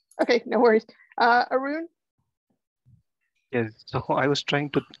it. Okay, no worries. Arun? Yes, so I was trying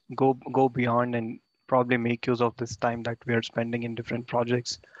to go beyond and probably make use of this time that we are spending in different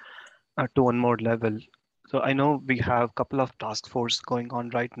projects to one more level. So I know we have a couple of task force going on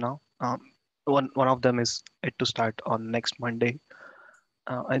right now. One of them is it to start on next Monday.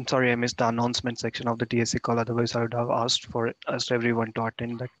 I'm sorry I missed the announcement section of the TSC call. Otherwise, I would have asked everyone to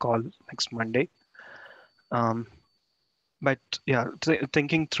attend that call next Monday. But yeah,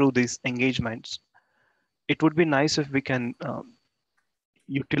 thinking through these engagements, it would be nice if we can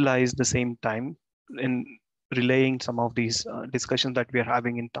utilize the same time in relaying some of these discussions that we are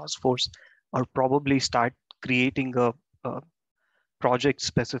having in task force, or probably start creating a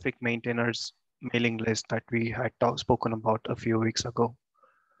project-specific maintainers mailing list that we had spoken about a few weeks ago,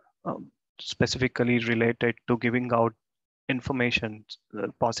 specifically related to giving out information,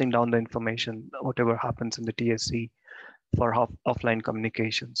 passing down the information, whatever happens in the TSC for offline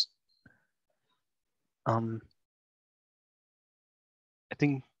communications. I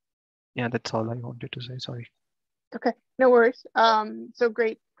think, yeah, that's all I wanted to say. Sorry. Okay, no worries. So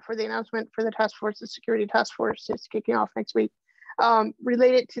great for the announcement for the task force. The security task force is kicking off next week.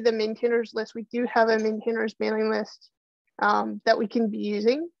 Related to the maintainers list, we do have a maintainers mailing list that we can be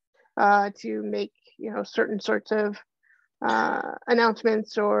using to make certain sorts of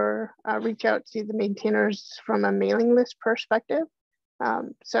announcements or reach out to the maintainers from a mailing list perspective.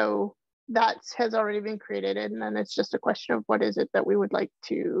 So that has already been created, and then it's just a question of what is it that we would like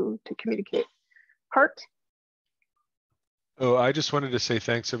to communicate. Hart? Oh, I just wanted to say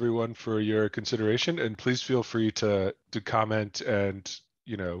thanks everyone for your consideration, and please feel free to comment and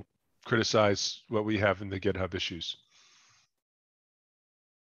criticize what we have in the GitHub issues.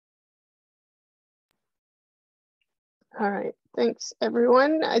 All right, thanks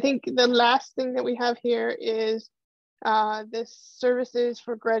everyone. I think the last thing that we have here is this services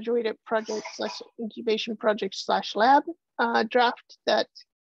for graduated projects / incubation project / lab draft that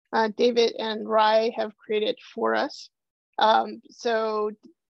David and Rai have created for us. So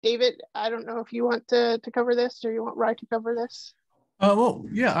David, I don't know if you want to cover this or you want Rai to cover this. Well,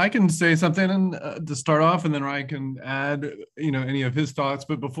 yeah, I can say something to start off, and then Ryan can add, any of his thoughts.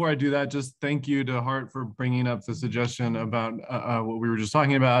 But before I do that, just thank you to Hart for bringing up the suggestion about what we were just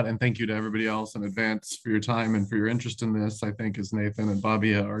talking about, and thank you to everybody else in advance for your time and for your interest in this. I think, as Nathan and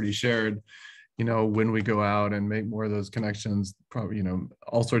Bobby already shared, when we go out and make more of those connections, probably,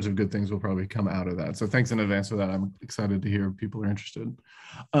 all sorts of good things will probably come out of that. So thanks in advance for that. I'm excited to hear people are interested.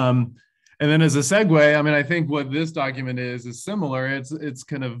 And then as a segue, I mean, I think what this document is similar. It's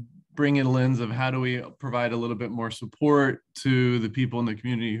kind of bringing a lens of how do we provide a little bit more support to the people in the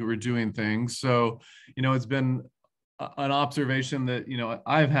community who are doing things. So, it's been an observation that,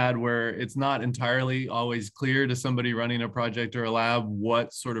 I've had where it's not entirely always clear to somebody running a project or a lab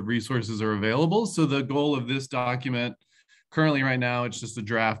what sort of resources are available. So the goal of this document, currently right now, it's just a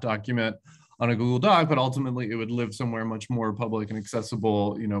draft document on a Google Doc, but ultimately it would live somewhere much more public and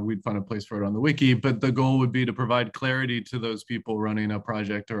accessible. We'd find a place for it on the wiki, but the goal would be to provide clarity to those people running a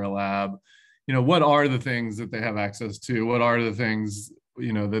project or a lab. What are the things that they have access to? What are the things,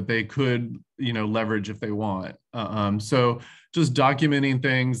 that they could, leverage if they want? So just documenting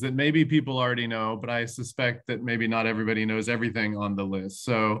things that maybe people already know, but I suspect that maybe not everybody knows everything on the list.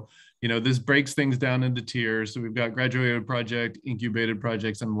 So, this breaks things down into tiers. So we've got graduated project, incubated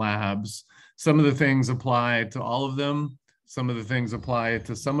projects, and labs. Some of the things apply to all of them. Some of the things apply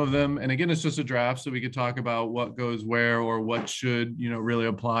to some of them. And again, it's just a draft, so we could talk about what goes where or what should, really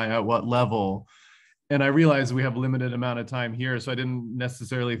apply at what level. And I realize we have a limited amount of time here, so I didn't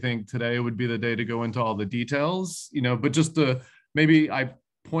necessarily think today would be the day to go into all the details, but just to maybe I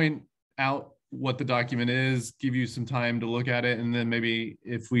point out what the document is, give you some time to look at it, and then maybe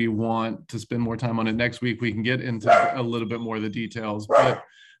if we want to spend more time on it next week, we can get into a little bit more of the details. But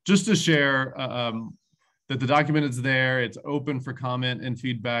just to share that the document is there, it's open for comment and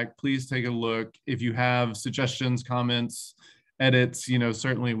feedback. Please take a look. If you have suggestions, comments, edits,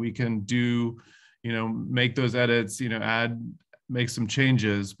 certainly we can do, make those edits, make some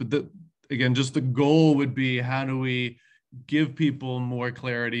changes. But again, just the goal would be, how do we give people more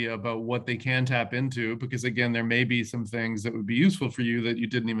clarity about what they can tap into? Because again, there may be some things that would be useful for you that you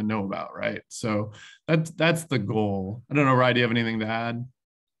didn't even know about, right? So that's the goal. I don't know, Ryan, do you have anything to add?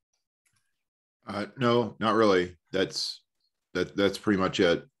 No, not really. That's pretty much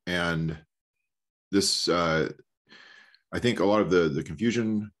it. And this, I think a lot of the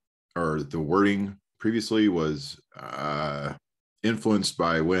confusion or the wording previously was influenced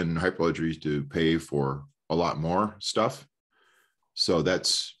by when Hyperledger used to pay for a lot more stuff. So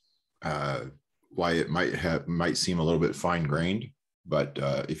that's why it might seem a little bit fine-grained. But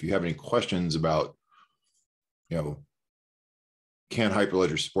if you have any questions about, can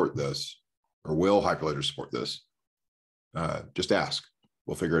Hyperledger support this, or will Hyperledger support this? Just ask.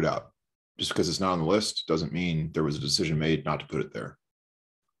 We'll figure it out. Just because it's not on the list doesn't mean there was a decision made not to put it there.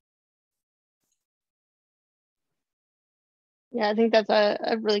 Yeah, I think that's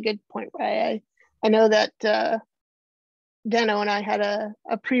a really good point, Ray. I know that Dano and I had a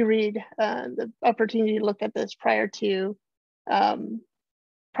pre-read, the opportunity to look at this prior to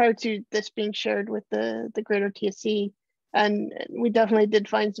this being shared with the greater TSC. And we definitely did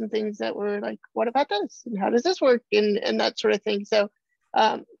find some things that were like, what about this? And how does this work? And that sort of thing. So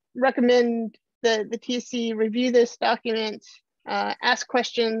recommend the TSC review this document, ask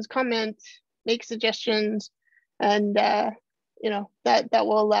questions, comment, make suggestions, and that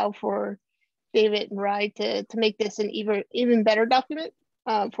will allow for David and Rai to make this an even better document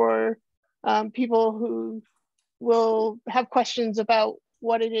for people who will have questions about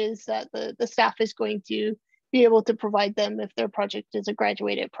what it is that the staff is going to be able to provide them if their project is a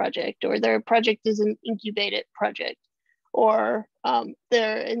graduated project, or their project is an incubated project, or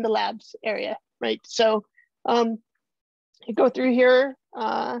they're in the labs area, right? So you go through here,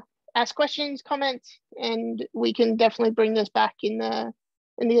 ask questions, comment, and we can definitely bring this back in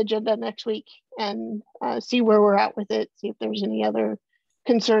the agenda next week and see where we're at with it, see if there's any other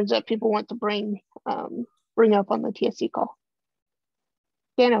concerns that people want to bring up on the TSC call.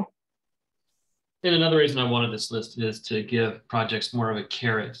 Dano. And another reason I wanted this list is to give projects more of a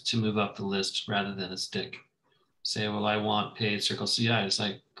carrot to move up the list rather than a stick. Say, well, I want paid Circle CI. It's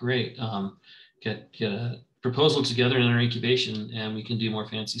like, great, get a proposal together in our incubation and we can do more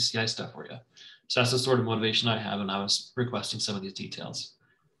fancy CI stuff for you. So that's the sort of motivation I have, and I was requesting some of these details,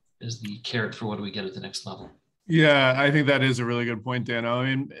 is the carrot for what do we get at the next level. Yeah, I think that is a really good point, Dan. I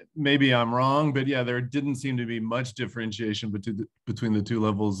mean, maybe I'm wrong, but yeah, there didn't seem to be much differentiation between the two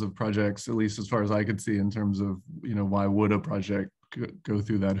levels of projects, at least as far as I could see, in terms of, why would a project go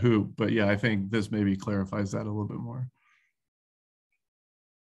through that hoop? But yeah, I think this maybe clarifies that a little bit more.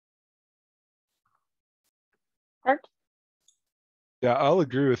 Art? Yeah, I'll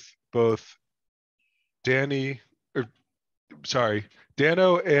agree with both Dano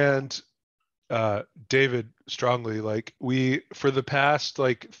and David strongly. Like, for the past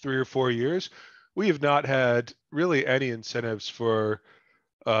 3 or 4 years, we have not had really any incentives for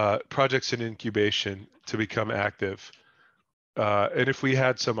projects in incubation to become active. And if we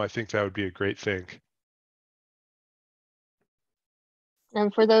had some, I think that would be a great thing.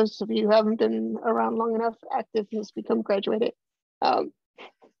 And for those of you who haven't been around long enough, active has become graduated.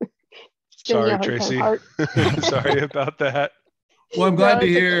 Sorry, Tracy. Sorry about that. Well, I'm glad to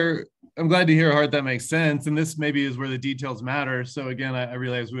hear. I'm glad to hear, Hart, that makes sense. And this maybe is where the details matter. So again, I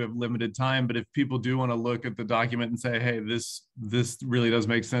realize we have limited time, but if people do want to look at the document and say, hey, this really does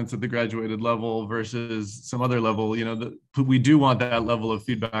make sense at the graduated level versus some other level, we do want that level of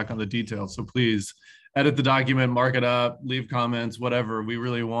feedback on the details. So please edit the document, mark it up, leave comments, whatever. We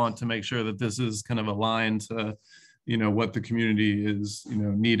really want to make sure that this is kind of aligned to, what the community is,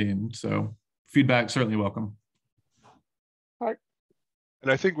 needing. So feedback certainly welcome.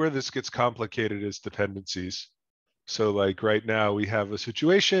 And I think where this gets complicated is dependencies. So right now we have a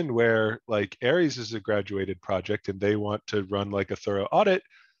situation where Aries is a graduated project and they want to run a thorough audit,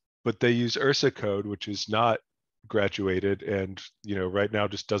 but they use URSA code, which is not graduated, and right now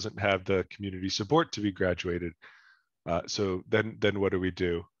just doesn't have the community support to be graduated. So then what do we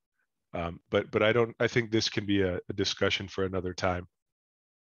do? But I think this can be a discussion for another time.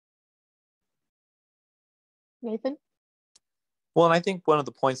 Nathan? Well, and I think one of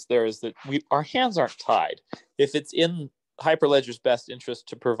the points there is that our hands aren't tied. If it's in Hyperledger's best interest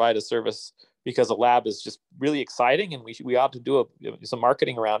to provide a service because a lab is just really exciting and we ought to do some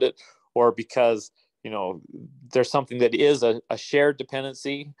marketing around it, or because there's something that is a shared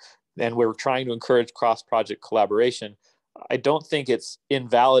dependency and we're trying to encourage cross-project collaboration, I don't think it's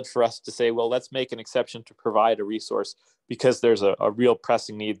invalid for us to say, well, let's make an exception to provide a resource because there's a real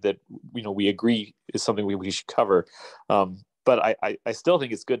pressing need that we agree is something we should cover. But I still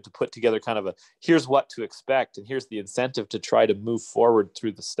think it's good to put together kind of here's what to expect and here's the incentive to try to move forward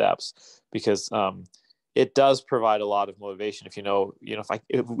through the steps, because it does provide a lot of motivation.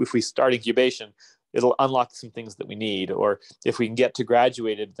 If we start incubation, it'll unlock some things that we need, or if we can get to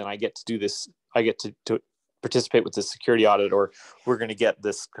graduated, then I get to do this. I get to participate with the security audit, or we're going to get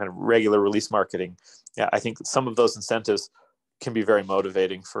this kind of regular release marketing. Yeah, I think some of those incentives can be very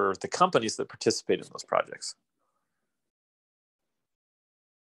motivating for the companies that participate in those projects.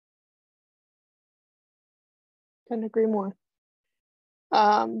 Couldn't agree more.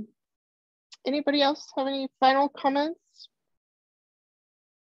 Anybody else have any final comments?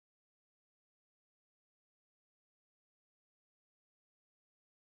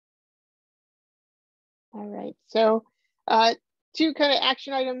 All right, so 2 kind of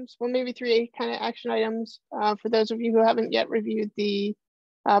action items, well, maybe 3 kind of action items. For those of you who haven't yet reviewed the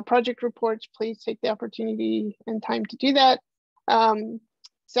project reports, please take the opportunity and time to do that.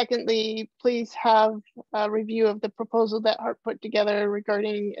 Secondly, please have a review of the proposal that Hart put together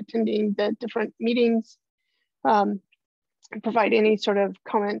regarding attending the different meetings. And provide any sort of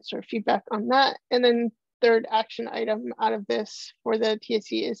comments or feedback on that. And then third action item out of this for the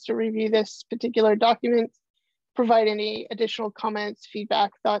TSC is to review this particular document, provide any additional comments,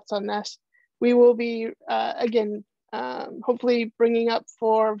 feedback, thoughts on this. We will be, again, hopefully bringing up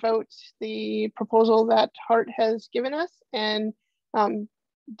for vote the proposal that Hart has given us, and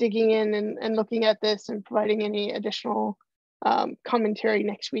digging in and looking at this and providing any additional commentary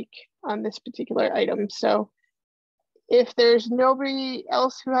next week on this particular item. So if there's nobody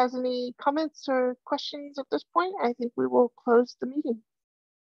else who has any comments or questions at this point, I think we will close the meeting.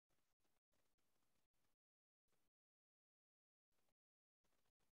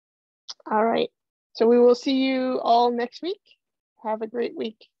 All right, so we will see you all next week. Have a great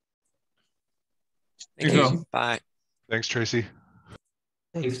week. Thank you. Bye. Thanks, Tracy.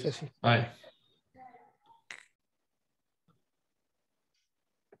 Thanks, Tracy. Bye.